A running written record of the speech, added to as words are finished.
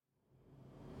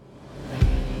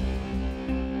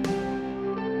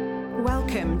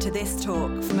Welcome to this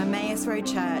talk from Emmaus Road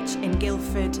Church in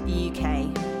Guildford,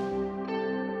 UK.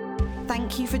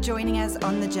 Thank you for joining us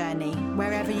on the journey,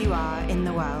 wherever you are in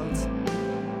the world.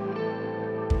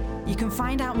 You can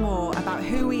find out more about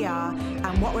who we are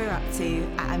and what we're up to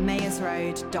at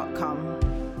emmausroad.com.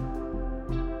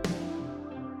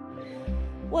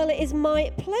 Well, it is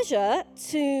my pleasure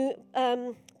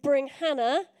to bring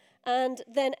Hannah and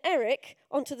then Eric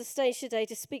onto the stage today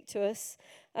to speak to us.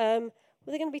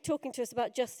 They're going to be talking to us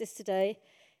about justice today.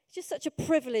 It's just such a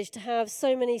privilege to have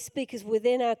so many speakers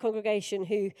within our congregation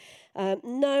who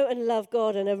know and love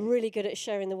God and are really good at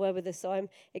sharing the word with us, so I'm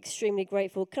extremely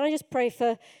grateful. Can I just pray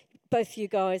for both you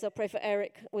guys? I'll pray for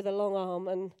Eric with a long arm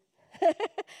and,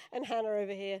 and Hannah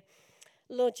over here.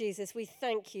 Lord Jesus, we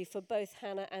thank you for both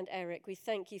Hannah and Eric. We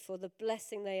thank you for the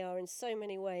blessing they are in so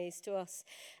many ways to us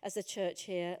as a church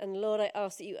here. And Lord, I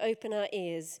ask that you open our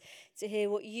ears to hear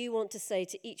what you want to say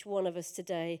to each one of us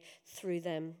today through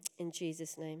them. In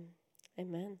Jesus' name,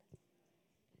 amen.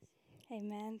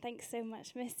 Amen. Thanks so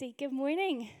much, Missy. Good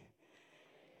morning.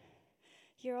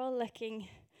 You're all looking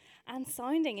and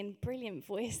sounding in brilliant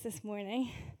voice this morning.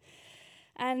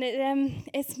 And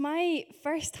it's my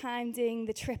first time doing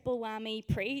the triple whammy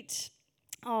preach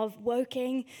of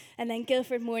Woking and then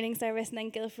Guildford morning service and then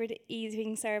Guildford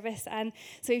evening service. And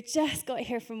so we've just got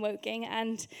here from Woking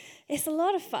and it's a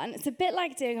lot of fun. It's a bit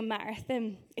like doing a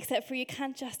marathon, except for you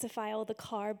can't justify all the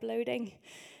carb loading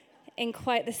in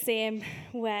quite the same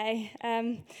way.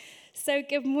 So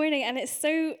good morning, and it's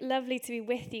so lovely to be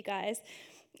with you guys.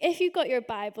 If you've got your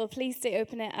Bible, please do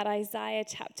open it at Isaiah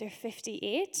chapter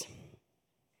 58.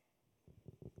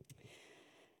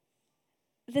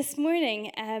 This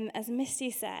morning, as Misty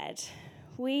said,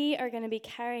 we are going to be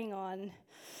carrying on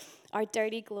our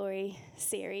Dirty Glory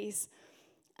series.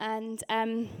 And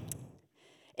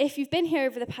if you've been here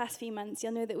over the past few months,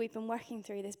 you'll know that we've been working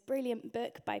through this brilliant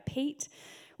book by Pete,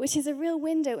 which is a real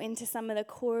window into some of the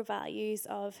core values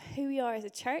of who we are as a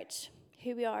church,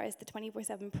 who we are as the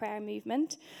 24/7 prayer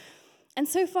movement. And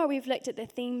so far, we've looked at the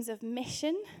themes of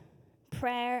mission,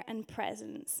 prayer, and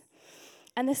presence.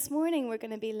 And this morning, we're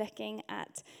going to be looking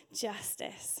at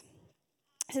justice.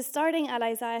 So starting at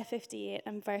Isaiah 58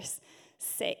 and verse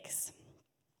 6.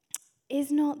 Is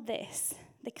not this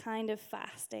the kind of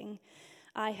fasting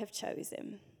I have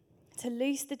chosen? To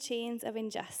loose the chains of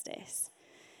injustice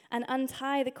and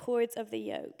untie the cords of the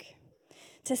yoke,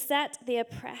 to set the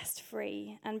oppressed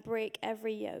free and break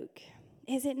every yoke?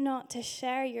 Is it not to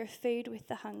share your food with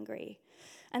the hungry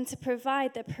and to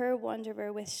provide the poor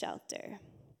wanderer with shelter?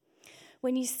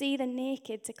 When you see the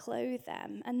naked, to clothe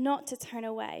them, and not to turn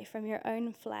away from your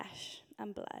own flesh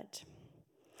and blood.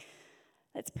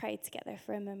 Let's pray together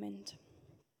for a moment.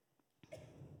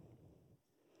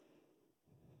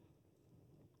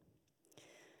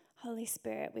 Holy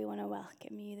Spirit, we want to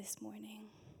welcome you this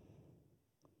morning.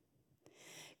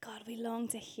 God, we long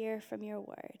to hear from your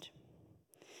word.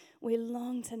 We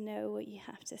long to know what you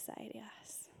have to say to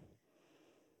us.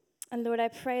 And Lord, I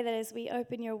pray that as we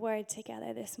open your word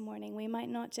together this morning, we might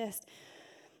not just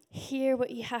hear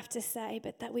what you have to say,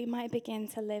 but that we might begin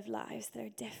to live lives that are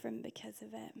different because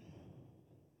of it.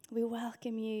 We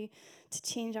welcome you to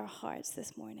change our hearts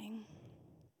this morning.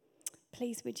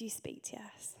 Please, would you speak to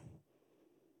us?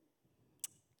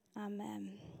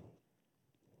 Amen.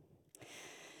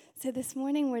 So this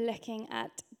morning we're looking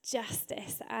at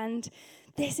justice, and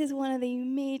this is one of the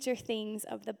major themes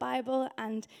of the Bible,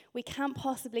 and we can't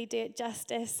possibly do it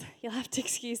justice, you'll have to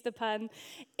excuse the pun,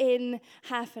 in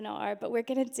half an hour, but we're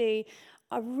going to do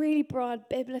a really broad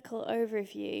biblical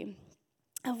overview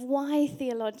of why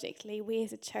theologically we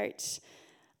as a church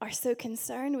are so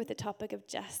concerned with the topic of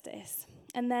justice.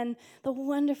 And then the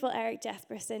wonderful Eric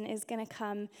Jesperson is going to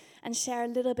come and share a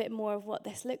little bit more of what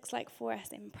this looks like for us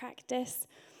in practice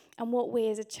and what we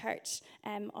as a church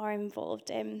are involved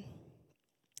in.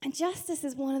 And justice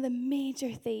is one of the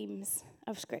major themes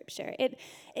of Scripture.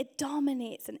 It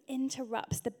dominates and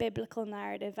interrupts the biblical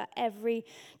narrative at every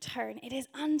turn. It is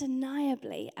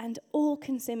undeniably and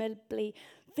all-consumably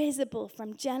visible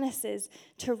from Genesis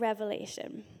to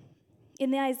Revelation. In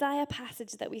the Isaiah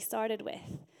passage that we started with,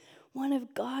 one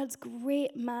of God's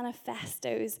great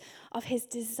manifestos of his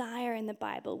desire in the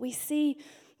Bible, we see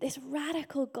this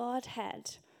radical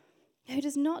Godhead who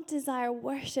does not desire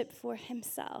worship for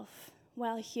himself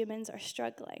while humans are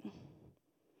struggling,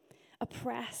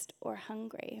 oppressed, or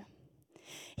hungry.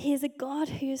 He is a God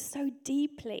who is so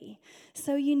deeply,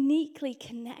 so uniquely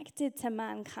connected to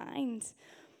mankind,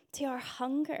 to our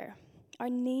hunger, our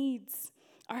needs,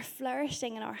 our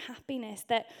flourishing, and our happiness,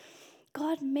 that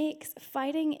God makes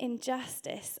fighting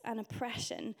injustice and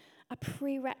oppression a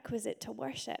prerequisite to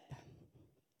worship.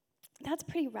 That's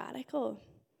pretty radical.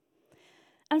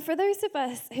 And for those of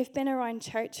us who've been around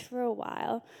church for a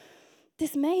while,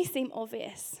 this may seem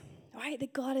obvious, right?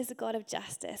 That God is a God of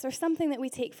justice, or something that we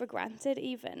take for granted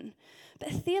even. But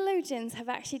theologians have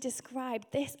actually described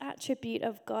this attribute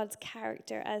of God's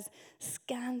character as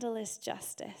scandalous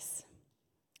justice.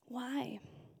 Why?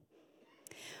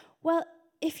 Well,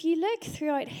 if you look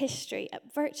throughout history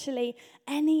at virtually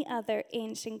any other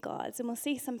ancient gods, and we'll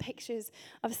see some pictures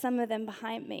of some of them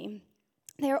behind me,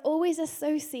 they are always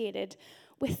associated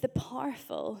with the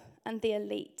powerful and the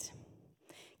elite.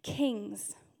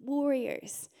 Kings,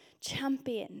 warriors,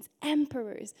 champions,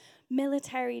 emperors,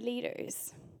 military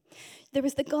leaders. There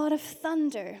was the god of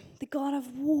thunder, the god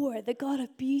of war, the god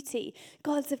of beauty,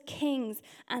 gods of kings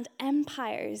and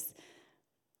empires.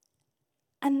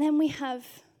 And then we have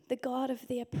the God of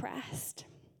the oppressed.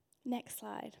 Next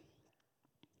slide.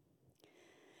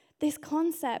 This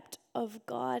concept of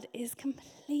God is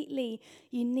completely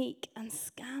unique and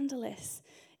scandalous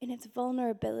in its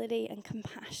vulnerability and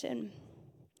compassion.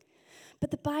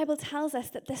 But the Bible tells us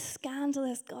that the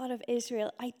scandalous God of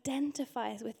Israel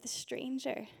identifies with the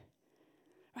stranger,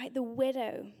 right? The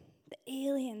widow, the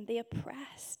alien, the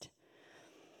oppressed.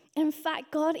 In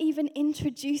fact, God even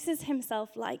introduces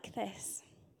himself like this.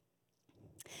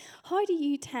 How do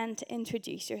you tend to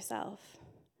introduce yourself?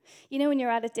 You know, when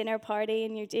you're at a dinner party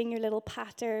and you're doing your little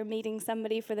patter, meeting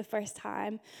somebody for the first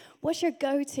time, what's your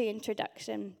go-to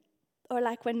introduction? Or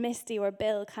like when Misty or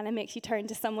Bill kind of makes you turn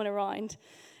to someone around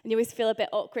and you always feel a bit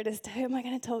awkward as to who am I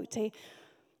going to talk to?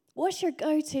 What's your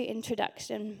go-to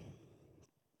introduction?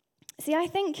 See, I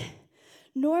think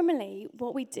normally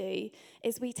what we do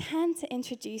is we tend to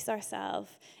introduce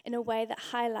ourselves in a way that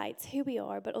highlights who we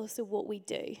are, but also what we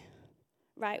do.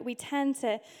 Right? We tend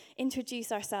to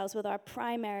introduce ourselves with our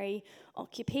primary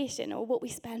occupation, or what we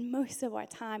spend most of our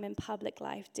time in public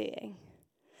life doing.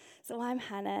 So I'm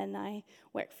Hannah, and I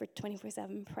work for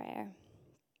 24/7 Prayer.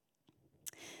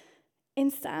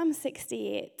 In Psalm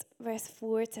 68, verse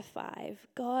 4-5,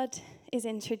 God is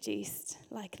introduced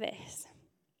like this.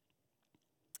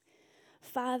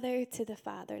 Father to the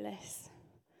fatherless,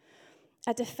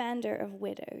 a defender of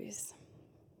widows.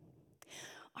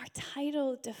 Our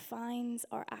title defines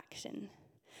our action.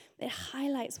 It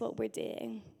highlights what we're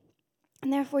doing.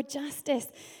 And therefore, justice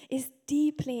is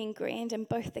deeply ingrained in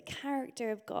both the character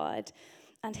of God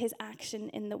and his action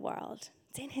in the world.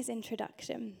 It's in his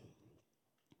introduction.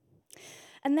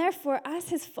 And therefore, as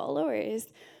his followers,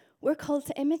 we're called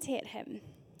to imitate him.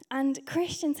 And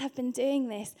Christians have been doing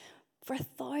this for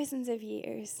thousands of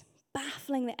years,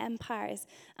 baffling the empires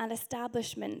and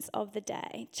establishments of the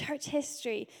day. Church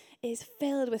history is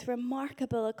filled with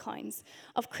remarkable accounts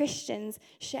of Christians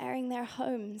sharing their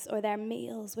homes or their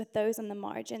meals with those on the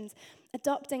margins.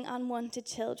 Adopting unwanted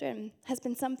children has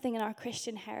been something in our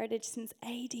Christian heritage since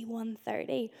AD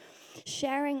 130.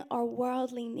 Sharing our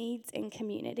worldly needs in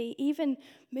community, even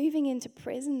moving into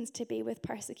prisons to be with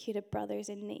persecuted brothers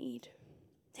in need.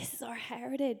 This is our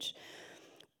heritage.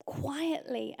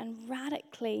 Quietly and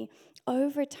radically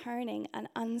overturning and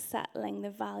unsettling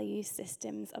the value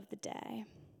systems of the day.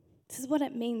 This is what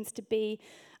it means to be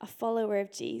a follower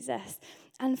of Jesus.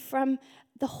 And from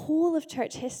the whole of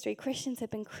church history, Christians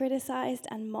have been criticized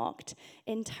and mocked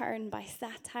in turn by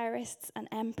satirists and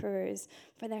emperors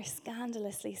for their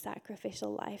scandalously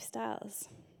sacrificial lifestyles.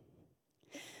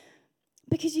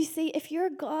 Because you see, if your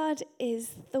God is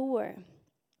Thor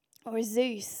or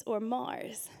Zeus or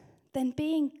Mars, then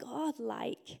being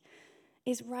God-like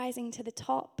is rising to the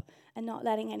top and not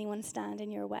letting anyone stand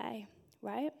in your way,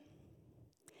 right?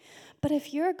 But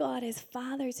if your God is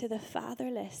father to the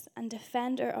fatherless and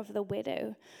defender of the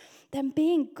widow, then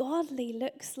being godly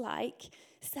looks like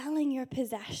selling your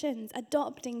possessions,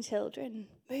 adopting children,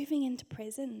 moving into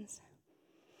prisons.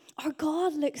 Our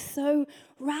God looks so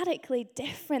radically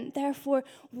different, therefore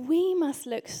we must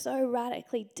look so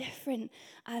radically different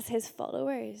as his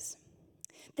followers.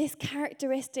 This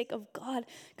characteristic of God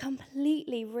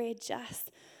completely readjusts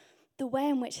the way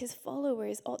in which his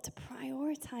followers ought to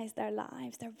prioritize their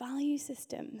lives, their value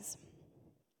systems.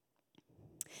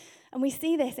 And we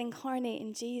see this incarnate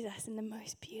in Jesus in the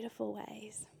most beautiful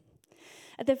ways.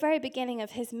 At the very beginning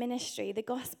of his ministry, the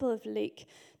Gospel of Luke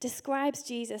describes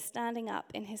Jesus standing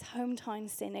up in his hometown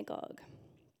synagogue.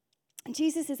 And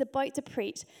Jesus is about to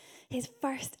preach his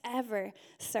first ever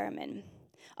sermon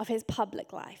of his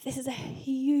public life. This is a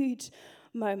huge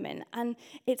moment, and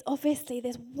it's obviously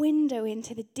this window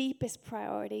into the deepest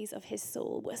priorities of his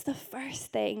soul. What's the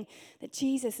first thing that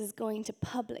Jesus is going to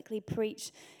publicly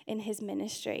preach in his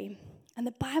ministry? And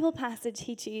the Bible passage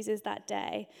he chooses that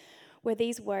day were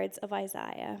these words of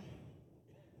Isaiah.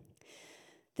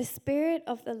 The Spirit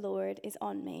of the Lord is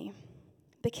on me,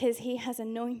 because he has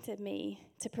anointed me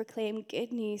to proclaim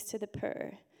good news to the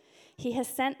poor. He has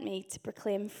sent me to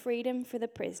proclaim freedom for the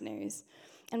prisoners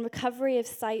and recovery of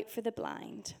sight for the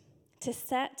blind, to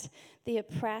set the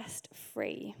oppressed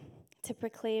free, to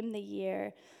proclaim the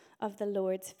year of the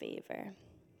Lord's favor.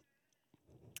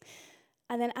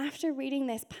 And then after reading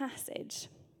this passage,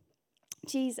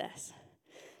 Jesus,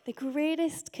 the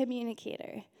greatest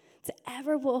communicator to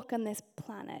ever walk on this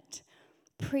planet,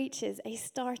 preaches a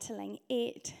startling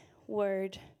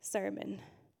 8-word sermon.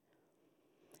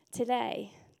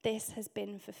 Today, this has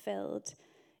been fulfilled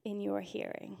in your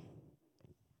hearing.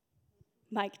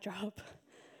 Mic drop.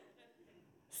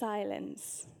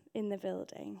 Silence in the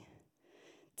building.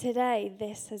 Today,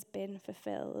 this has been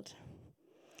fulfilled.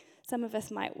 Some of us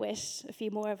might wish a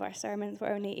few more of our sermons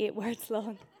were only 8 words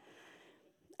long.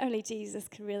 Only Jesus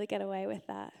could really get away with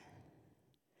that.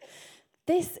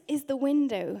 This is the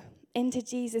window into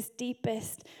Jesus'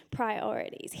 deepest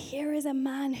priorities. Here is a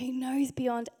man who knows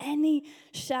beyond any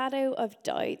shadow of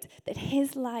doubt that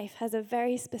his life has a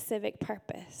very specific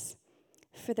purpose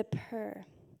for the poor,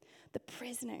 the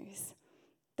prisoners,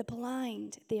 the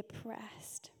blind, the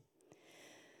oppressed.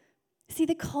 See,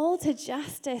 the call to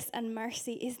justice and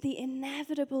mercy is the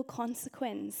inevitable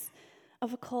consequence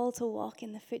of a call to walk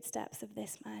in the footsteps of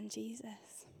this man,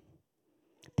 Jesus.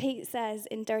 Pete says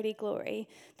in Dirty Glory,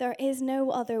 there is no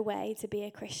other way to be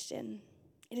a Christian.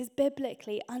 It is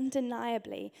biblically,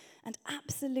 undeniably, and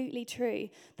absolutely true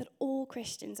that all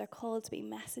Christians are called to be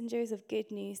messengers of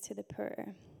good news to the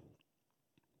poor.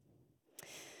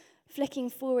 Flicking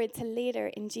forward to later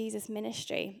in Jesus'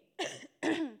 ministry,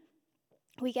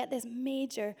 we get this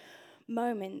major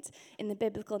moment in the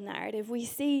biblical narrative. We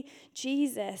see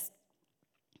Jesus,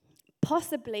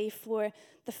 possibly for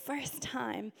the first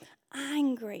time,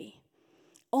 angry,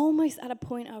 almost at a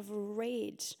point of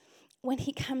rage, when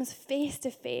he comes face to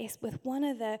face with one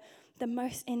of the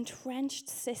most entrenched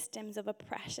systems of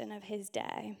oppression of his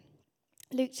day.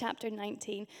 Luke chapter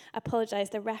 19, I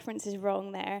apologize, the reference is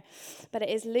wrong there, but it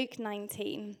is Luke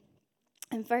 19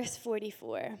 and verse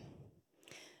 44.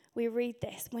 We read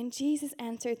this: when Jesus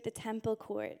entered the temple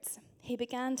courts, he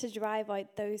began to drive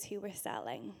out those who were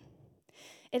selling.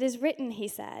 It is written, he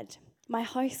said, my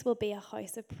house will be a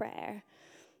house of prayer,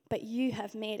 but you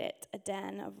have made it a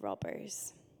den of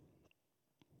robbers.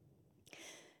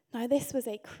 Now, this was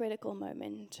a critical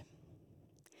moment.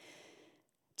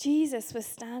 Jesus was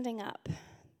standing up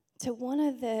to one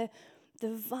of the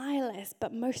vilest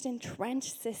but most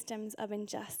entrenched systems of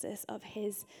injustice of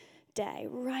his day,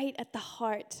 right at the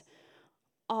heart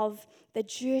of the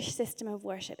Jewish system of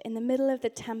worship, in the middle of the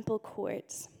temple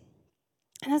courts.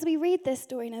 And as we read this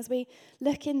story and as we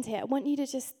look into it, I want you to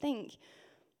just think,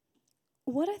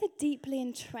 what are the deeply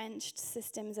entrenched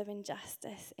systems of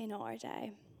injustice in our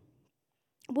day?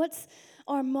 What's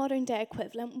our modern day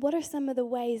equivalent? What are some of the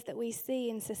ways that we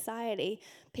see in society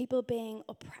people being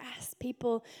oppressed,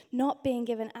 people not being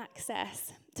given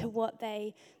access to what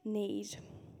they need?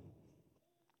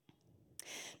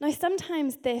 Now,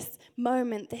 sometimes this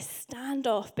moment, this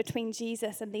standoff between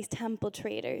Jesus and these temple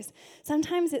traders,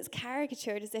 sometimes it's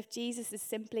caricatured as if Jesus is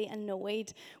simply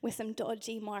annoyed with some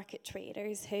dodgy market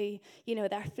traders who,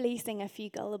 they're fleecing a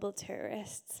few gullible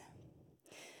tourists.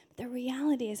 The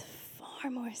reality is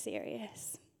far more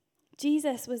serious.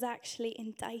 Jesus was actually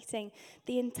indicting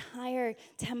the entire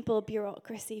temple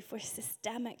bureaucracy for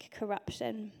systemic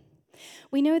corruption.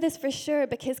 We know this for sure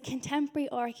because contemporary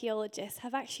archaeologists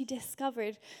have actually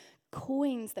discovered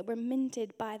coins that were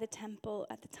minted by the temple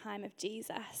at the time of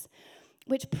Jesus,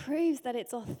 which proves that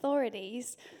its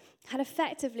authorities had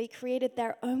effectively created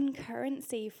their own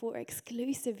currency for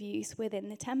exclusive use within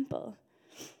the temple.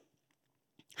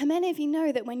 How many of you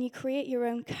know that when you create your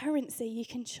own currency, you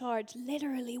can charge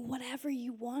literally whatever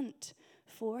you want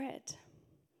for it?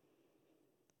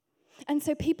 And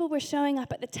so people were showing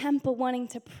up at the temple wanting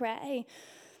to pray,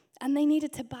 and they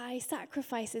needed to buy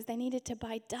sacrifices. They needed to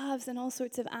buy doves and all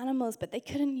sorts of animals, but they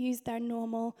couldn't use their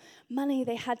normal money.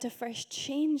 They had to first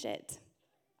change it.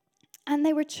 And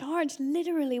they were charged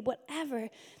literally whatever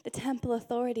the temple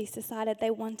authorities decided they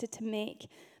wanted to make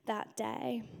that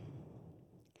day.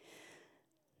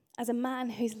 As a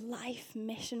man whose life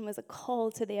mission was a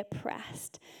call to the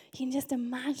oppressed, you can just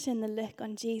imagine the look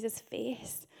on Jesus'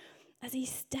 face as he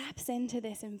steps into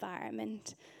this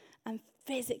environment and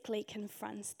physically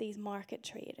confronts these market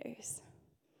traders.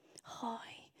 How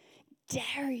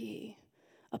dare you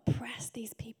oppress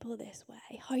these people this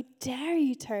way? How dare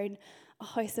you turn a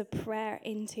house of prayer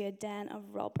into a den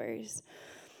of robbers?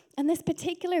 And this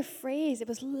particular phrase, it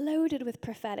was loaded with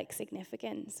prophetic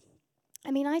significance.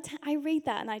 I mean, I read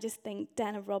that and I just think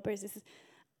den of robbers is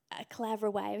a clever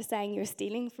way of saying you're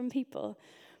stealing from people.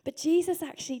 But Jesus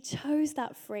actually chose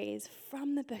that phrase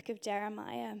from the book of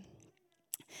Jeremiah.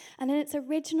 And in its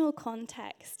original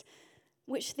context,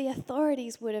 which the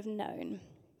authorities would have known,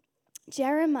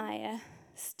 Jeremiah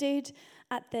stood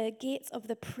at the gates of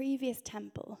the previous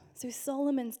temple, so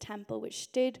Solomon's temple, which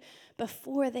stood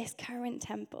before this current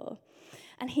temple.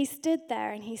 And he stood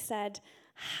there and he said,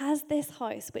 "Has this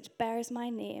house which bears my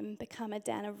name become a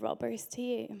den of robbers to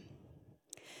you?"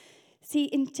 See,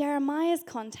 in Jeremiah's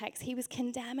context, he was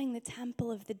condemning the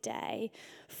temple of the day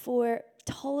for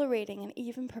tolerating and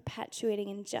even perpetuating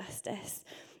injustice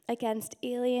against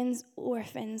aliens,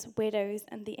 orphans, widows,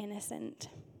 and the innocent.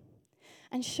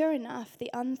 And sure enough,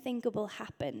 the unthinkable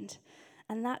happened,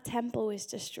 and that temple was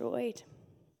destroyed.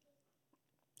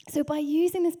 So by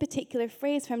using this particular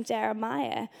phrase from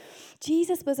Jeremiah,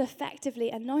 Jesus was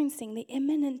effectively announcing the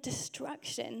imminent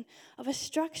destruction of a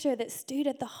structure that stood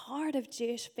at the heart of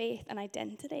Jewish faith and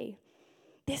identity.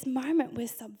 This moment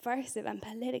was subversive and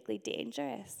politically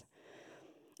dangerous.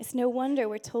 It's no wonder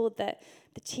we're told that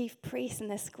the chief priests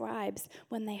and the scribes,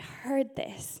 when they heard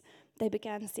this, they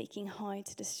began seeking how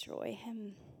to destroy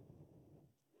him.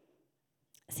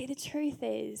 See, the truth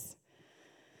is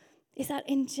that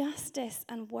injustice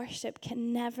and worship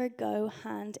can never go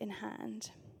hand in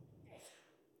hand.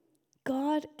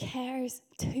 God cares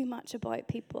too much about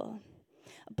people,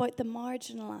 about the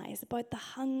marginalized, about the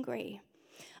hungry.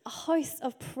 A house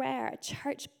of prayer, a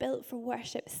church built for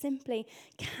worship, simply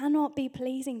cannot be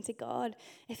pleasing to God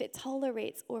if it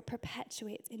tolerates or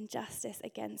perpetuates injustice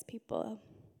against people.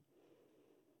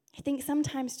 I think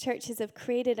sometimes churches have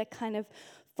created a kind of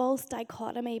false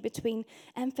dichotomy between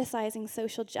emphasizing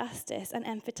social justice and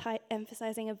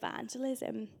emphasizing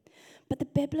evangelism. But the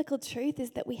biblical truth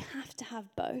is that we have to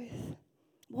have both.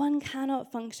 One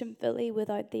cannot function fully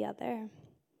without the other.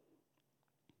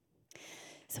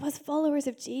 So as followers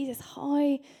of Jesus,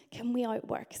 how can we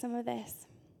outwork some of this?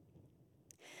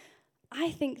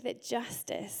 I think that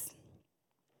justice,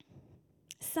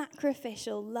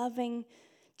 sacrificial, loving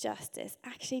justice,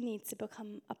 actually needs to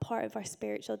become a part of our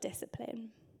spiritual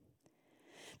discipline.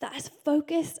 That as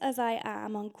focused as I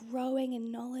am on growing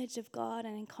in knowledge of God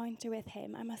and encounter with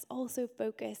him, I must also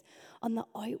focus on the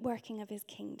outworking of his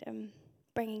kingdom,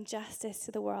 bringing justice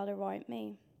to the world around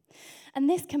me. And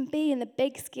this can be in the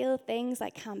big scale things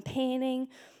like campaigning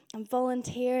and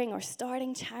volunteering or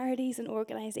starting charities and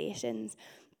organizations.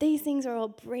 These things are all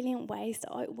brilliant ways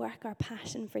to outwork our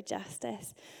passion for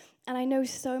justice. And I know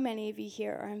so many of you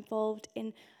here are involved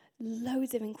in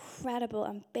loads of incredible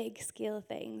and big scale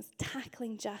things,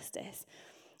 tackling justice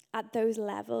at those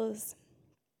levels.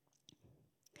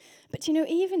 But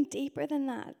even deeper than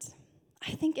that,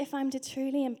 I think if I'm to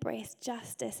truly embrace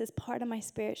justice as part of my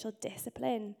spiritual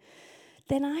discipline,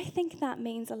 then I think that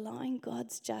means allowing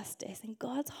God's justice and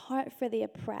God's heart for the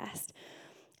oppressed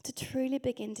to truly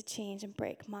begin to change and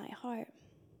break my heart.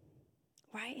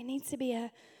 Right? It needs to be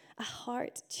a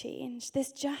heart change.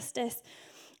 This justice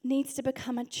needs to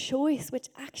become a choice which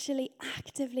actually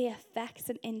actively affects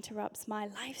and interrupts my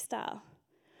lifestyle.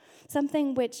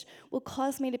 Something which will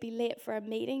cause me to be late for a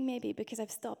meeting, maybe because I've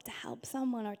stopped to help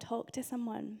someone or talk to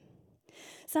someone.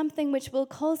 Something which will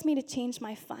cause me to change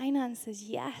my finances,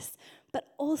 yes,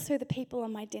 but also the people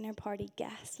on my dinner party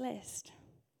guest list.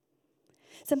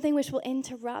 Something which will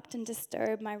interrupt and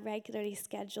disturb my regularly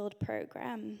scheduled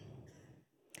program.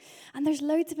 And there's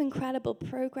loads of incredible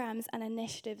programs and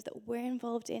initiatives that we're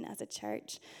involved in as a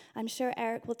church. I'm sure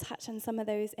Eric will touch on some of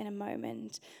those in a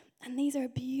moment. And these are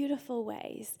beautiful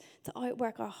ways to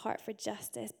outwork our heart for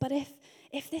justice. But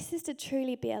if this is to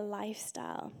truly be a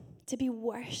lifestyle, to be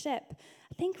worship,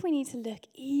 I think we need to look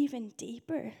even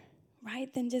deeper,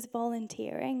 right, than just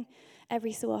volunteering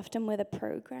every so often with a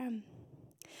program.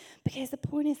 Because the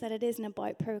point is that it isn't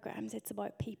about programs, it's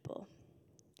about people.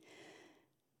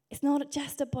 It's not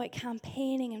just about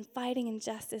campaigning and fighting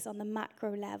injustice on the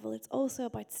macro level. It's also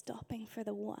about stopping for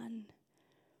the one,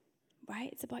 right?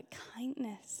 It's about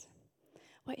kindness,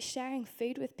 about sharing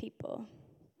food with people,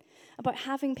 about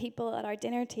having people at our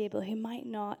dinner table who might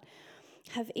not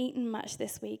have eaten much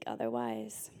this week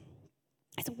otherwise.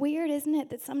 It's weird, isn't it,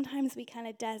 that sometimes we kind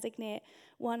of designate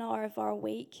 1 hour of our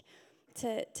week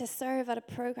to serve at a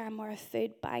program or a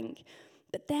food bank,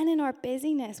 but then in our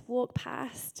busyness walk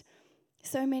past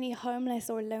so many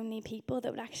homeless or lonely people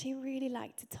that would actually really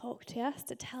like to talk to us,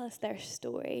 to tell us their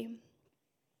story,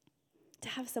 to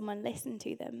have someone listen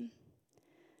to them.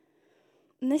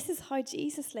 And this is how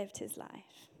Jesus lived his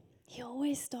life. He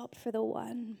always stopped for the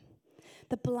one,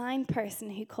 the blind person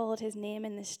who called his name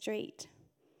in the street.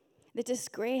 the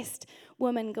disgraced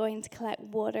woman going to collect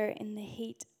water in the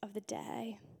heat of the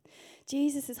day.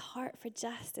 Jesus' heart for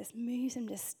justice moves him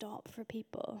to stop for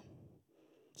people.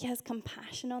 He has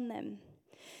compassion on them.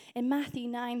 In Matthew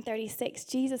 9:36,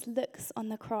 Jesus looks on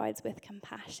the crowds with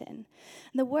compassion.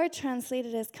 And the word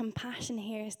translated as compassion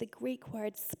here is the Greek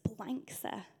word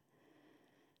splanksa,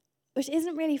 which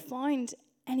isn't really found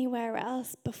anywhere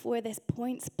else before this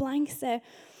point. Splanksa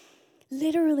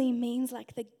literally means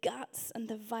like the guts and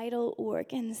the vital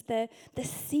organs, the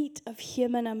seat of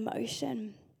human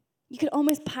emotion. You could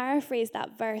almost paraphrase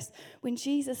that verse. When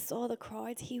Jesus saw the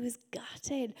crowds, he was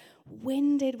gutted,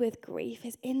 winded with grief.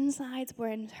 His insides were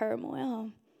in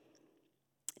turmoil.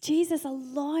 Jesus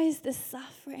allows the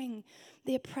suffering,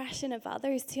 the oppression of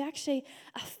others to actually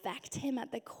affect him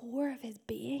at the core of his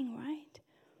being, right?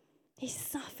 He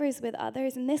suffers with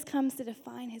others, and this comes to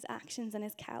define his actions and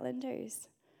his calendars.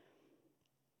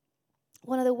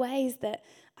 One of the ways that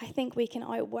I think we can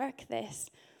outwork this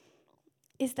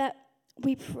is that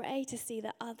we pray to see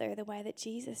the other the way that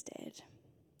Jesus did,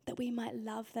 that we might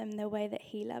love them the way that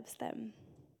he loves them.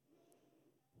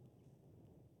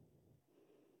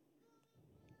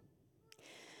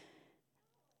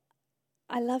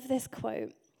 I love this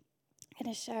quote. I'm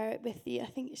going to share it with you. I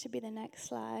think it should be the next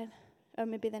slide, or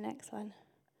maybe the next one.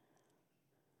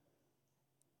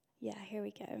 Yeah, here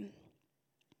we go.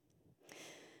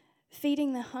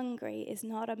 Feeding the hungry is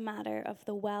not a matter of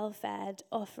the well-fed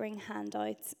offering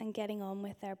handouts and getting on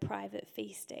with their private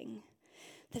feasting.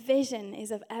 The vision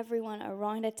is of everyone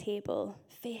around a table,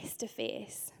 face to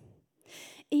face.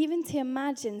 Even to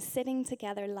imagine sitting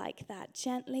together like that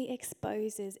gently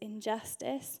exposes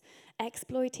injustice,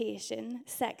 exploitation,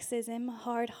 sexism,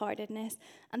 hard-heartedness,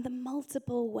 and the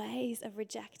multiple ways of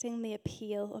rejecting the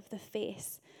appeal of the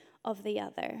face of the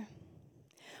other.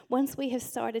 Once we have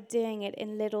started doing it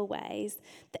in little ways,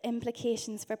 the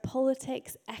implications for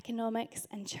politics, economics,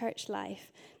 and church life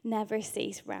never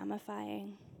cease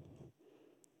ramifying.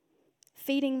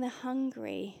 Feeding the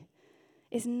hungry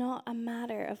is not a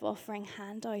matter of offering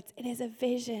handouts. It is a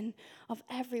vision of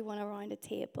everyone around a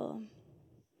table.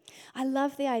 I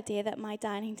love the idea that my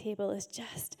dining table is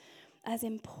just as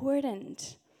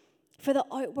important for the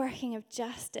outworking of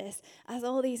justice as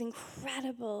all these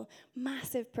incredible,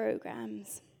 massive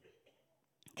programs.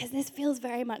 Because this feels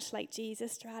very much like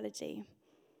Jesus' strategy.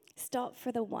 Stop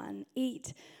for the one,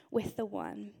 eat with the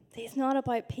one. It's not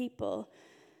about people.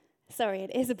 Sorry,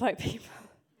 it is about people.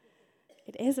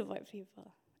 It is about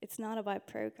people. It's not about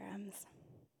programs.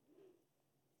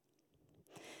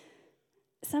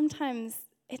 Sometimes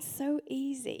it's so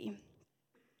easy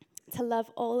to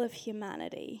love all of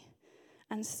humanity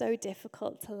and so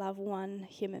difficult to love one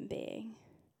human being.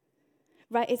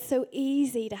 Right? It's so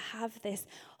easy to have this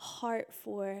heart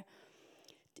for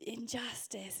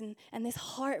injustice and this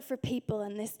heart for people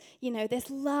and this, this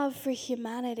love for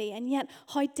humanity. And yet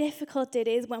how difficult it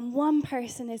is when one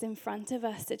person is in front of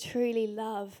us to truly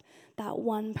love that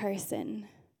one person.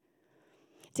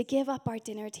 To give up our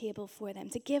dinner table for them,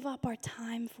 to give up our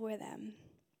time for them.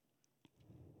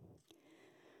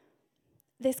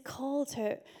 This call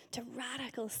to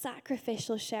radical,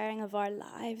 sacrificial sharing of our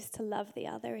lives to love the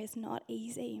other is not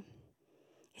easy.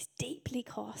 It's deeply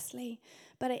costly,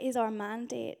 but it is our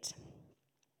mandate.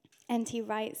 N.T.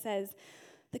 Wright says,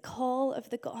 the call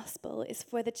of the gospel is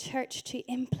for the church to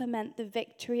implement the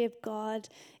victory of God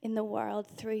in the world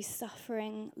through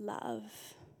suffering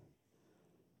love.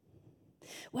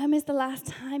 When was the last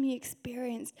time you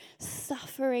experienced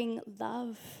suffering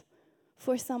love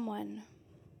for someone?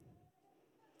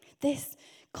 This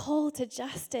call to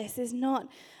justice is not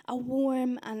a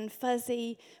warm and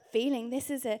fuzzy feeling.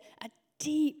 This is a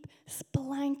deep,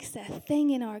 splanksa thing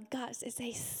in our guts. It's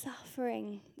a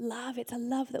suffering love. It's a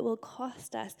love that will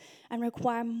cost us and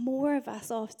require more of us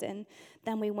often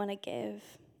than we want to give.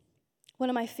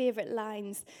 One of my favorite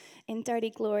lines in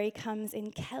Dirty Glory comes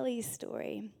in Kelly's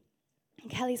story.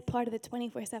 Kelly's part of the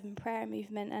 24/7 prayer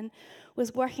movement and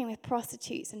was working with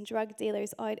prostitutes and drug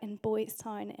dealers out in Boys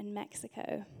Town in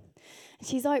Mexico. And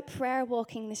she's out prayer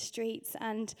walking the streets,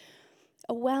 and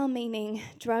a well-meaning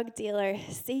drug dealer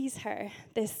sees her,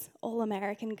 this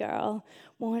all-American girl,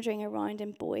 wandering around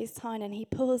in Boys Town, and he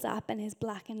pulls up in his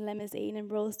blackened limousine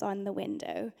and rolls down the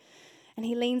window. And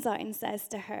he leans out and says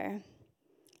to her,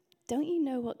 "Don't you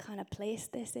know what kind of place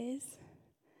this is?"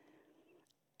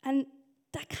 And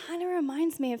that kind of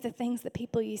reminds me of the things that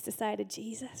people used to say to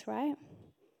Jesus, right?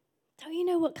 Don't you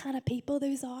know what kind of people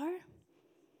those are?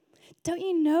 Don't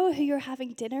you know who you're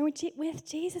having dinner with,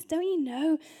 Jesus? Don't you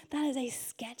know that is a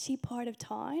sketchy part of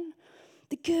town?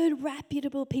 The good,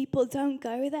 reputable people don't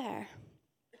go there.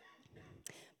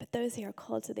 But those who are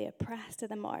called to the oppressed, to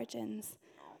the margins,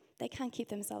 they can't keep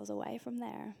themselves away from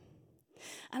there.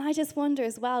 And I just wonder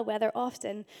as well whether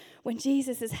often when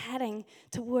Jesus is heading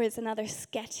towards another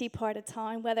sketchy part of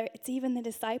town, whether it's even the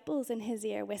disciples in his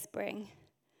ear whispering,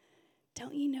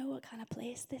 don't you know what kind of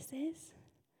place this is?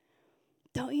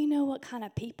 Don't you know what kind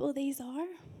of people these are?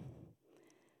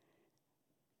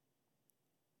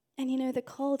 And you know, the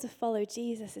call to follow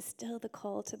Jesus is still the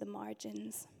call to the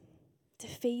margins, to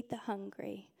feed the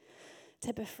hungry,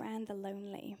 to befriend the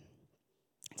lonely,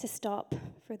 to stop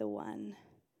for the one.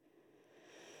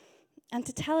 And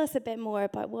to tell us a bit more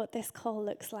about what this call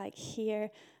looks like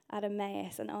here at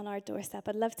Emmaus and on our doorstep,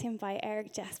 I'd love to invite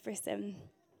Eric Jesperson.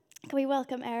 Can we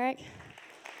welcome Eric?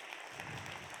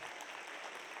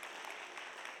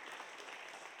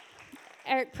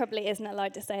 Eric probably isn't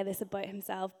allowed to say this about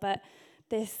himself, but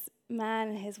this man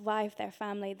and his wife, their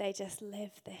family, they just live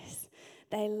this.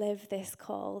 They live this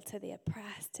call to the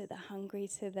oppressed, to the hungry,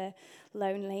 to the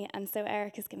lonely. And so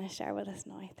Eric is going to share with us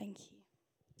now. Thank you.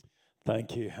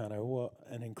 Thank you, Hannah. What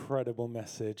an incredible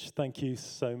message. Thank you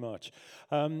so much.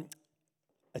 To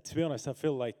be honest, I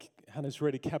feel like Hannah's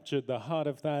really captured the heart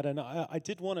of that. And I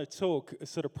did want to talk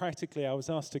sort of practically. I was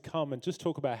asked to come and just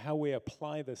talk about how we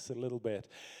apply this a little bit.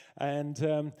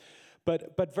 And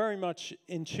but very much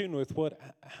in tune with what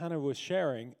Hannah was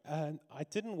sharing. And I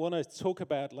didn't want to talk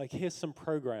about, like, here's some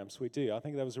programs we do. I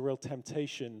think that was a real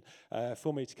temptation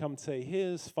for me to come and say,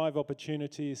 here's 5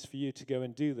 opportunities for you to go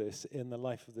and do this in the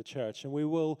life of the church. And we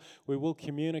will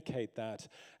communicate that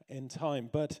in time.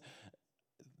 But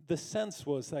the sense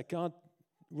was that God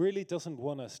really doesn't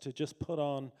want us to just put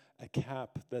on a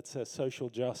cap that says social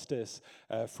justice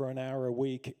for an hour a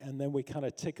week, and then we kind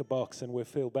of tick a box and we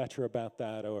feel better about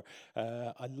that. Or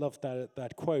I love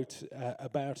that quote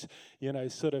about,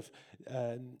 sort of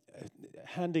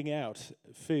handing out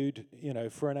food,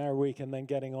 for an hour a week and then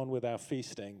getting on with our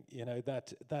feasting.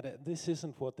 That this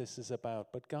isn't what this is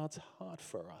about. But God's heart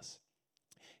for us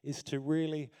is to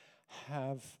really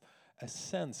have a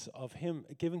sense of him,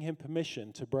 giving him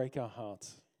permission to break our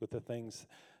hearts with the things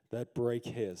that break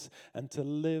his, and to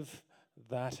live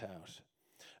that out.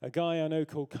 A guy I know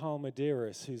called Carl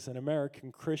Medeiros, who's an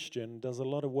American Christian, does a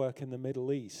lot of work in the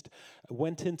Middle East,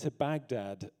 went into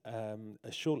Baghdad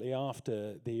shortly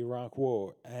after the Iraq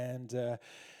War, and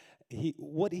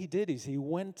what he did is he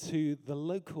went to the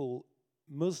local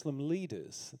Muslim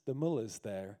leaders, the mullahs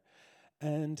there,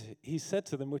 and he said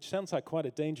to them, which sounds like quite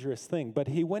a dangerous thing, but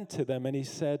he went to them and he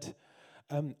said,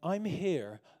 I'm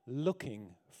here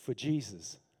looking for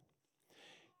Jesus.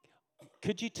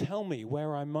 Could you tell me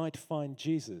where I might find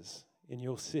Jesus in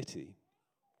your city?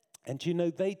 And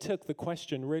they took the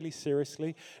question really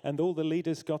seriously, and all the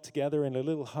leaders got together in a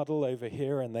little huddle over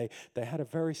here, and they had a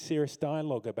very serious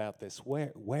dialogue about this.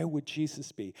 Where would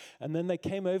Jesus be? And then they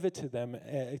came over to them,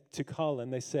 to Carl,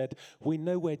 and they said, we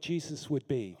know where Jesus would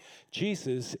be.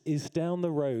 Jesus is down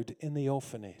the road in the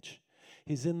orphanage.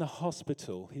 He's in the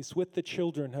hospital. He's with the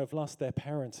children who have lost their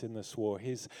parents in this war.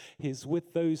 He's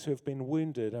with those who have been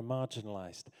wounded and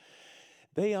marginalized.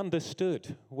 They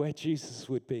understood where Jesus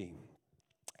would be.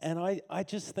 And I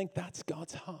just think that's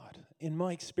God's heart. In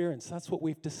my experience, that's what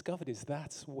we've discovered, is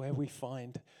that's where we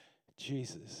find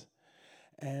Jesus.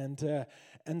 And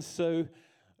so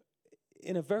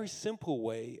in a very simple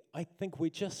way, I think we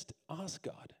just ask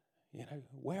God,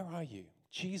 where are you?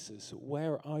 Jesus,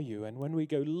 where are you? And when we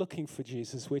go looking for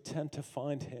Jesus, we tend to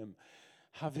find him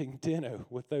having dinner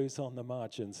with those on the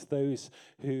margins, those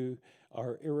who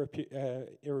are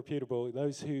irreputable,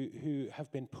 those who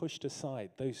have been pushed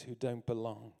aside, those who don't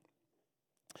belong.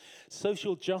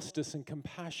 Social justice and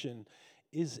compassion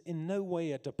is in no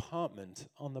way a department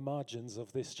on the margins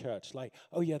of this church. Like,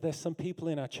 oh yeah, there's some people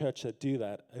in our church that do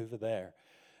that over there.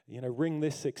 Ring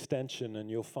this extension and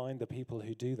you'll find the people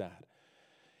who do that.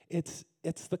 It's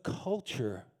the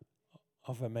culture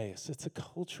of Emmaus. It's a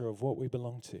culture of what we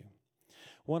belong to.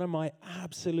 One of my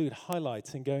absolute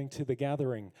highlights in going to the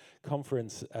Gathering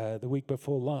conference the week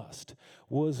before last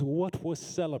was what was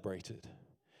celebrated.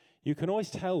 You can always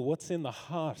tell what's in the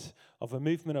heart of a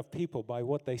movement of people by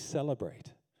what they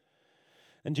celebrate.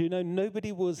 And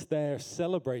nobody was there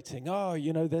celebrating,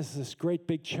 there's this great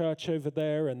big church over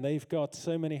there and they've got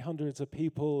so many hundreds of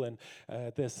people and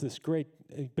there's this great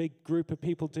big group of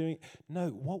people doing. No,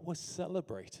 what was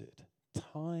celebrated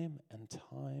time and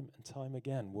time and time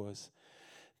again was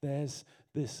there's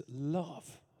this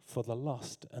love for the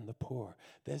lost and the poor.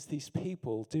 There's these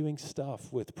people doing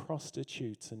stuff with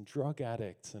prostitutes and drug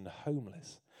addicts and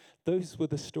homeless. Those were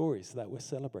the stories that were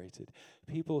celebrated.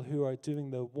 People who are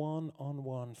doing the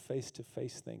one-on-one,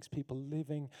 face-to-face things. People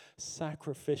living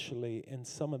sacrificially in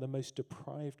some of the most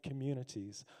deprived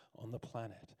communities on the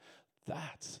planet.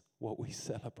 That's what we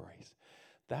celebrate.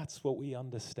 That's what we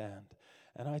understand.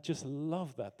 And I just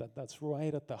love that's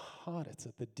right at the heart. It's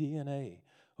at the DNA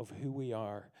of who we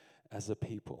are as a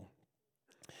people.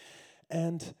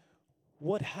 And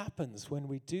what happens when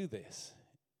we do this,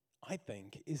 I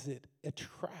think, is it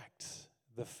attracts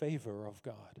the favor of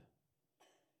God.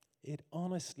 It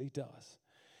honestly does.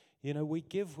 You know, we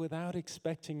give without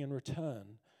expecting in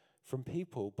return from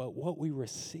people, but what we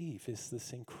receive is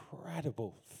this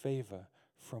incredible favor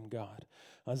from God.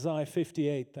 Isaiah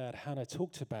 58 that Hannah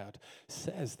talked about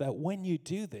says that when you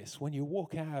do this, when you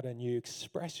walk out and you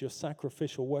express your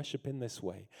sacrificial worship in this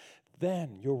way,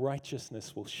 then your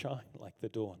righteousness will shine like the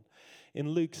dawn. In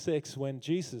Luke 6, when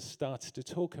Jesus starts to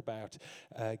talk about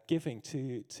giving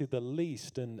to the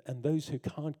least and those who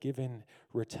can't give in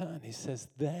return, he says,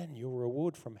 then your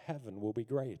reward from heaven will be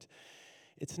great.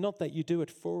 It's not that you do it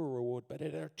for a reward, but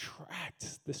it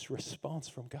attracts this response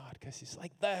from God, because he's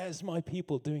like, there's my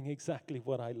people doing exactly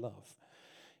what I love.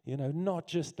 You know, not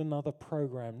just another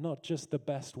program, not just the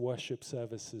best worship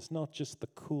services, not just the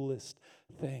coolest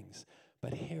things,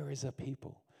 but here is a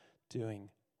people doing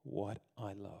what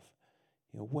I love.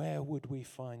 You know, where would we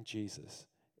find Jesus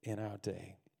in our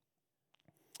day?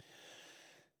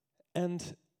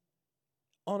 And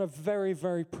on a very,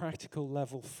 very practical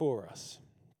level for us,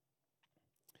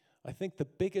 I think the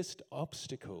biggest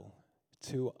obstacle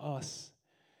to us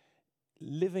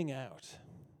living out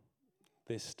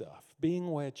this stuff,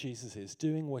 being where Jesus is,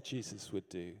 doing what Jesus would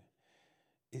do,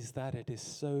 is that it is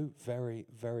so very,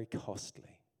 very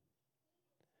costly.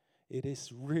 It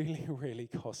is really, really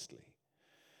costly.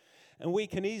 And we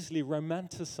can easily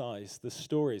romanticize the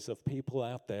stories of people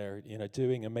out there, you know,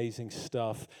 doing amazing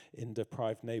stuff in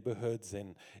deprived neighborhoods,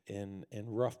 in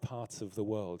rough parts of the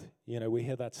world. You know, we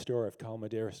hear that story of Carl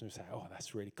Medeiros and we say, oh,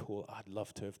 that's really cool. I'd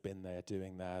love to have been there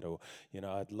doing that. Or, you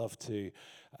know, I'd love to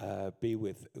be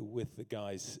with the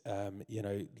guys, you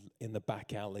know, in the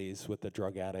back alleys with the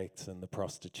drug addicts and the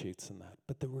prostitutes and that.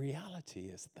 But the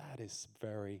reality is that is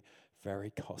very,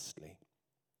 very costly.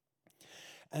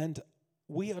 And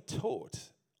we are taught,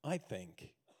 I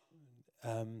think,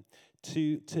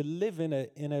 to live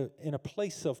in a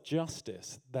place of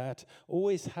justice that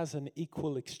always has an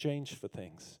equal exchange for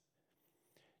things.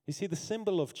 You see, the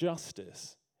symbol of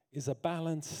justice is a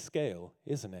balanced scale,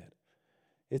 isn't it?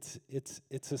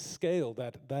 It's a scale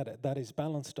that is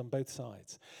balanced on both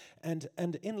sides. And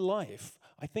in life,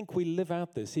 I think we live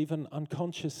out this even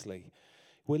unconsciously.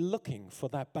 We're looking for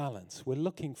that balance. We're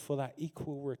looking for that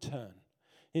equal return.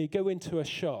 You go into a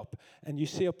shop and you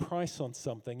see a price on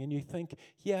something and you think,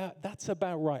 yeah, that's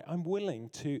about right. I'm willing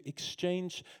to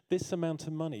exchange this amount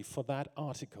of money for that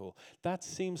article. That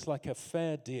seems like a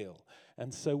fair deal.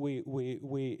 And so we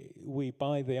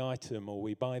buy the item, or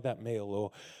we buy that meal,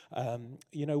 or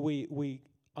you know, we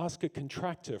ask a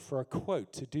contractor for a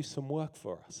quote to do some work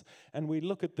for us. And we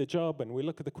look at the job and we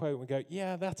look at the quote and we go,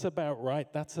 yeah, that's about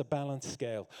right. That's a balanced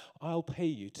scale. I'll pay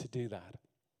you to do that.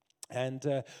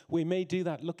 And we may do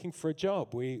that looking for a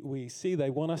job. We see they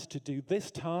want us to do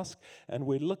this task, and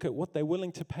we look at what they're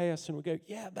willing to pay us, and we go,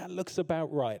 yeah, that looks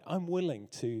about right. I'm willing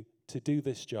to do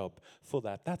this job for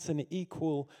that. That's an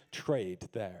equal trade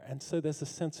there. And so there's a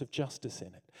sense of justice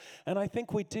in it. And I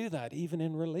think we do that even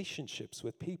in relationships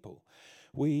with people.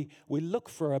 We look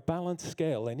for a balanced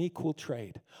scale, an equal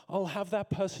trade. I'll have that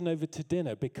person over to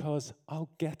dinner because I'll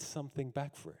get something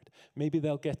back for it. Maybe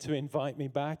they'll get to invite me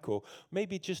back, or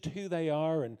maybe just who they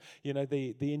are and, you know,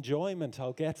 the enjoyment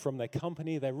I'll get from their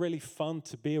company. They're really fun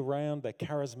to be around. They're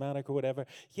charismatic or whatever.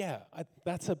 Yeah,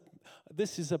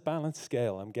 this is a balanced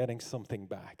scale. I'm getting something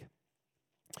back.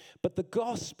 But the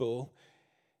gospel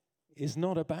is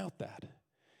not about that.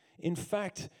 In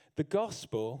fact, the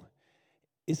gospel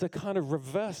is a kind of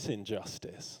reverse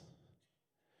injustice,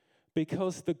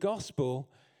 because the gospel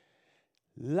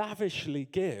lavishly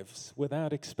gives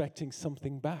without expecting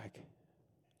something back.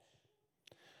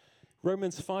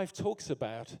 Romans 5 talks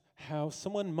about how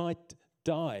someone might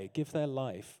die, give their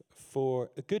life for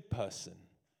a good person.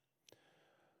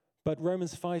 But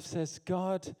Romans 5 says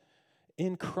God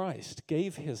in Christ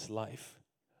gave his life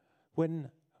when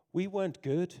we weren't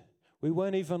good. We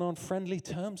weren't even on friendly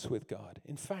terms with God.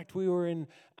 In fact, we were in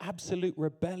absolute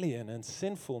rebellion and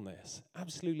sinfulness,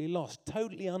 absolutely lost,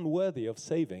 totally unworthy of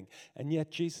saving, and yet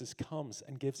Jesus comes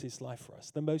and gives his life for us.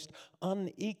 The most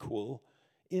unequal,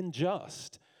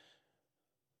 unjust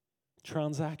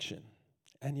transaction,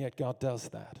 and yet God does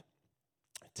that.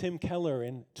 Tim Keller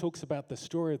talks about the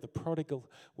story of the prodigal,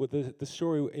 with the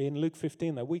story in Luke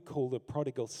 15 that we call the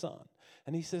prodigal son.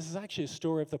 And he says it's actually a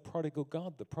story of the prodigal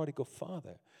God, the prodigal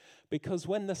father. Because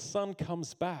when the son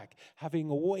comes back, having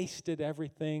wasted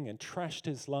everything and trashed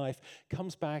his life,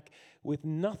 comes back with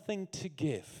nothing to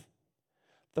give,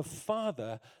 the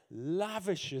father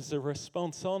lavishes a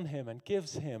response on him and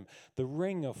gives him the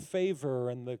ring of favor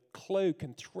and the cloak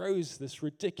and throws this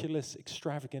ridiculous,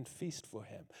 extravagant feast for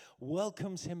him,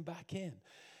 welcomes him back in.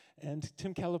 And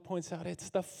Tim Keller points out it's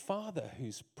the father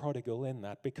who's prodigal in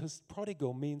that, because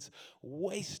prodigal means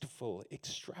wasteful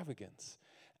extravagance.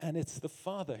 And it's the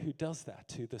father who does that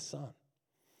to the son.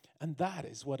 And that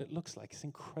is what it looks like. It's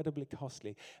incredibly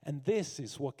costly. And this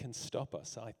is what can stop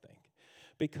us, I think.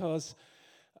 Because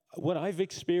what I've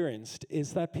experienced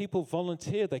is that people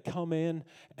volunteer, they come in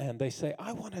and they say,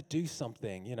 I want to do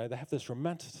something. You know, they have this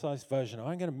romanticized version of,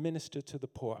 I'm going to minister to the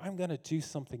poor. I'm going to do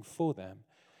something for them.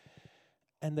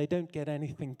 And they don't get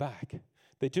anything back.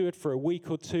 They do it for a week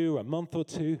or two, a month or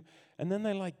two, and then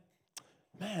they're like,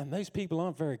 man, those people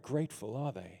aren't very grateful,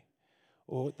 are they?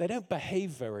 Or they don't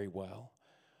behave very well.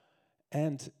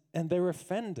 And they're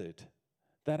offended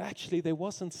that actually there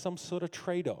wasn't some sort of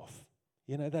trade-off,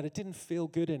 you know, that it didn't feel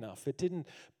good enough. It didn't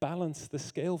balance the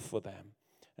scale for them.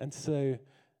 And so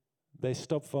they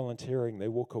stop volunteering, they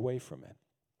walk away from it.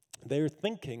 They're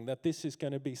thinking that this is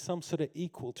going to be some sort of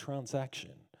equal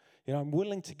transaction. You know, I'm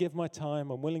willing to give my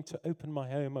time, I'm willing to open my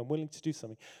home, I'm willing to do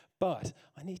something, but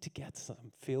I need to get some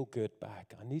feel good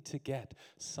back. I need to get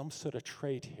some sort of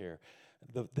trade here.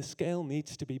 The scale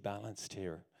needs to be balanced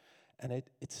here. And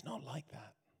it's not like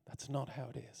that. That's not how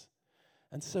it is.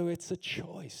 And so it's a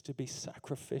choice to be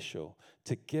sacrificial,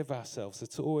 to give ourselves.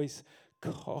 It's always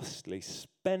costly,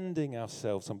 spending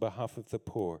ourselves on behalf of the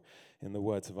poor, in the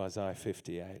words of Isaiah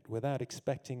 58, without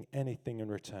expecting anything in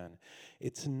return.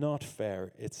 It's not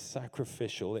fair, it's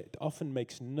sacrificial, it often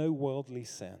makes no worldly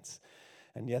sense,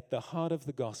 and yet the heart of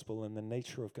the gospel and the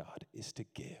nature of God is to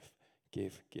give,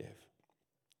 give, give.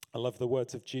 I love the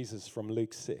words of Jesus from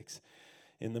Luke 6.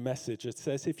 In the Message, it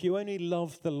says, if you only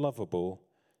love the lovable,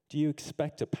 do you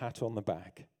expect a pat on the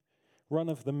back?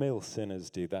 Run-of-the-mill sinners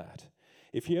do that.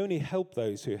 If you only help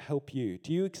those who help you,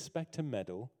 do you expect a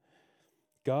medal?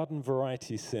 Garden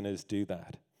variety sinners do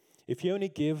that. If you only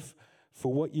give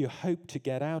for what you hope to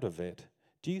get out of it,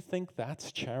 do you think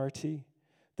that's charity?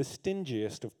 The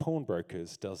stingiest of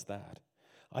pawnbrokers does that.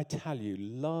 I tell you,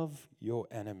 love your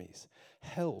enemies.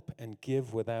 Help and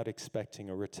give without expecting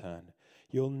a return.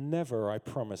 You'll never, I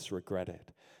promise, regret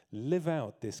it. Live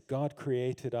out this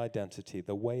God-created identity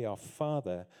the way our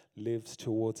Father lives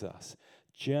towards us,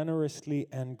 generously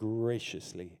and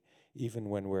graciously, even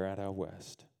when we're at our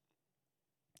worst.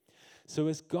 So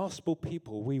as gospel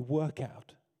people, we work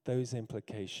out those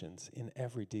implications in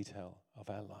every detail of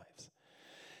our lives.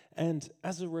 And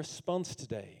as a response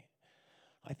today,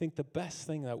 I think the best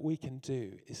thing that we can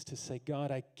do is to say,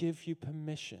 God, I give you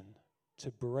permission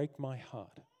to break my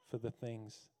heart for the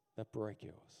things that break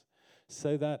yours.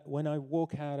 So that when I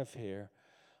walk out of here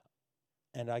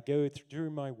and I go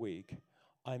through my week,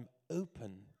 I'm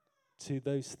open to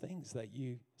those things that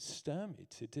you stir me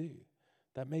to do.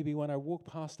 That maybe when I walk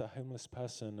past a homeless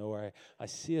person, or I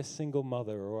see a single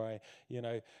mother, or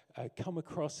I come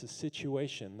across a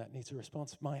situation that needs a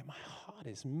response, my heart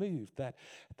is moved.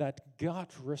 That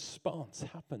gut response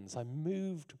happens. I'm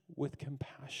moved with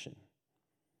compassion.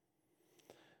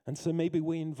 And so maybe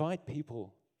we invite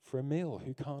people for a meal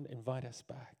who can't invite us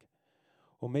back.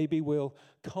 Or maybe we'll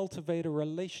cultivate a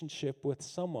relationship with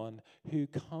someone who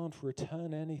can't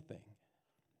return anything.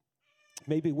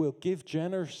 Maybe we'll give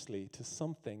generously to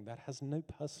something that has no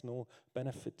personal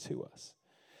benefit to us.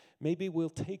 Maybe we'll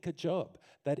take a job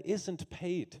that isn't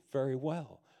paid very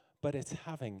well, but it's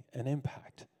having an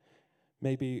impact.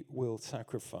 Maybe we'll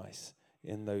sacrifice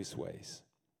in those ways.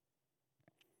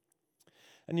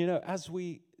 And you know, as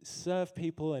we serve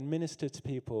people and minister to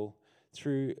people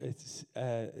through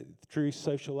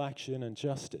social action and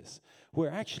justice, we're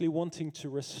actually wanting to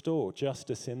restore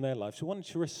justice in their lives. We want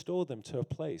to restore them to a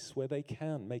place where they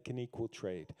can make an equal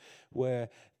trade, where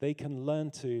they can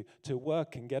learn to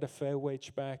work and get a fair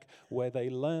wage back, where they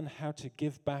learn how to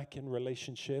give back in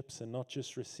relationships and not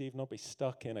just receive, not be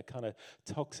stuck in a kind of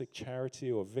toxic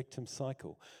charity or victim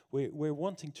cycle. We're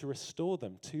wanting to restore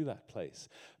them to that place,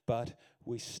 but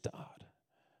we start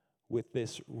with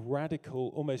this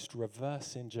radical, almost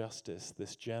reverse injustice,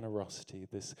 this generosity,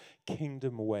 this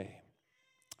kingdom way.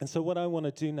 And so what I want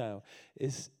to do now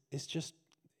is just,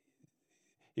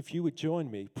 if you would join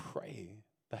me, pray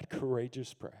that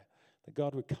courageous prayer, that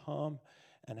God would come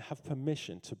and have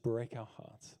permission to break our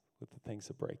hearts with the things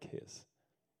that break his.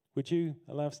 Would you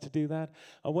allow us to do that?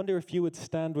 I wonder if you would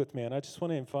stand with me, and I just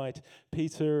want to invite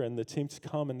Peter and the team to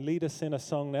come and lead us in a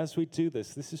song. And as we do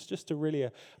this is just really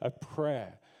a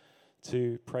prayer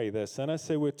to pray this. And I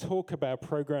say we'll talk about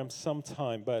programs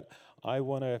sometime, but I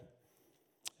want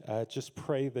to just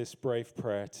pray this brave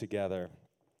prayer together.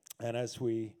 And as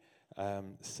we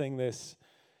sing this,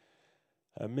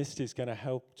 Misty's going to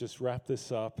help just wrap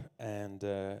this up, and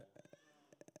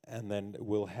then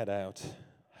we'll head out,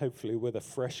 hopefully with a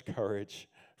fresh courage,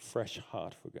 fresh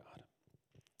heart for God.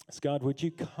 So God, would you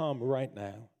come right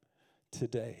now,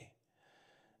 today,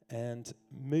 and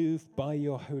move by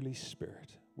your Holy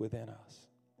Spirit within us?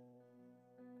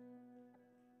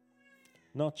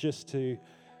 Not just to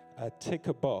tick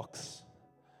a box,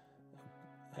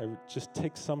 just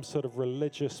tick some sort of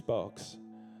religious box,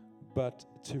 but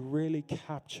to really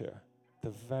capture the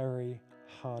very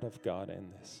heart of God in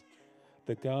this.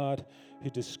 The God who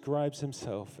describes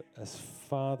himself as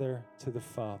Father to the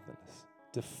fatherless,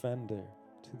 defender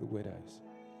to the widows.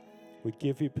 We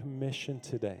give you permission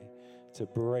today to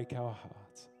break our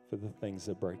hearts for the things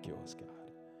that break yours, God.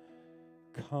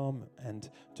 Come and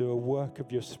do a work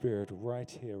of your Spirit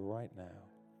right here, right now.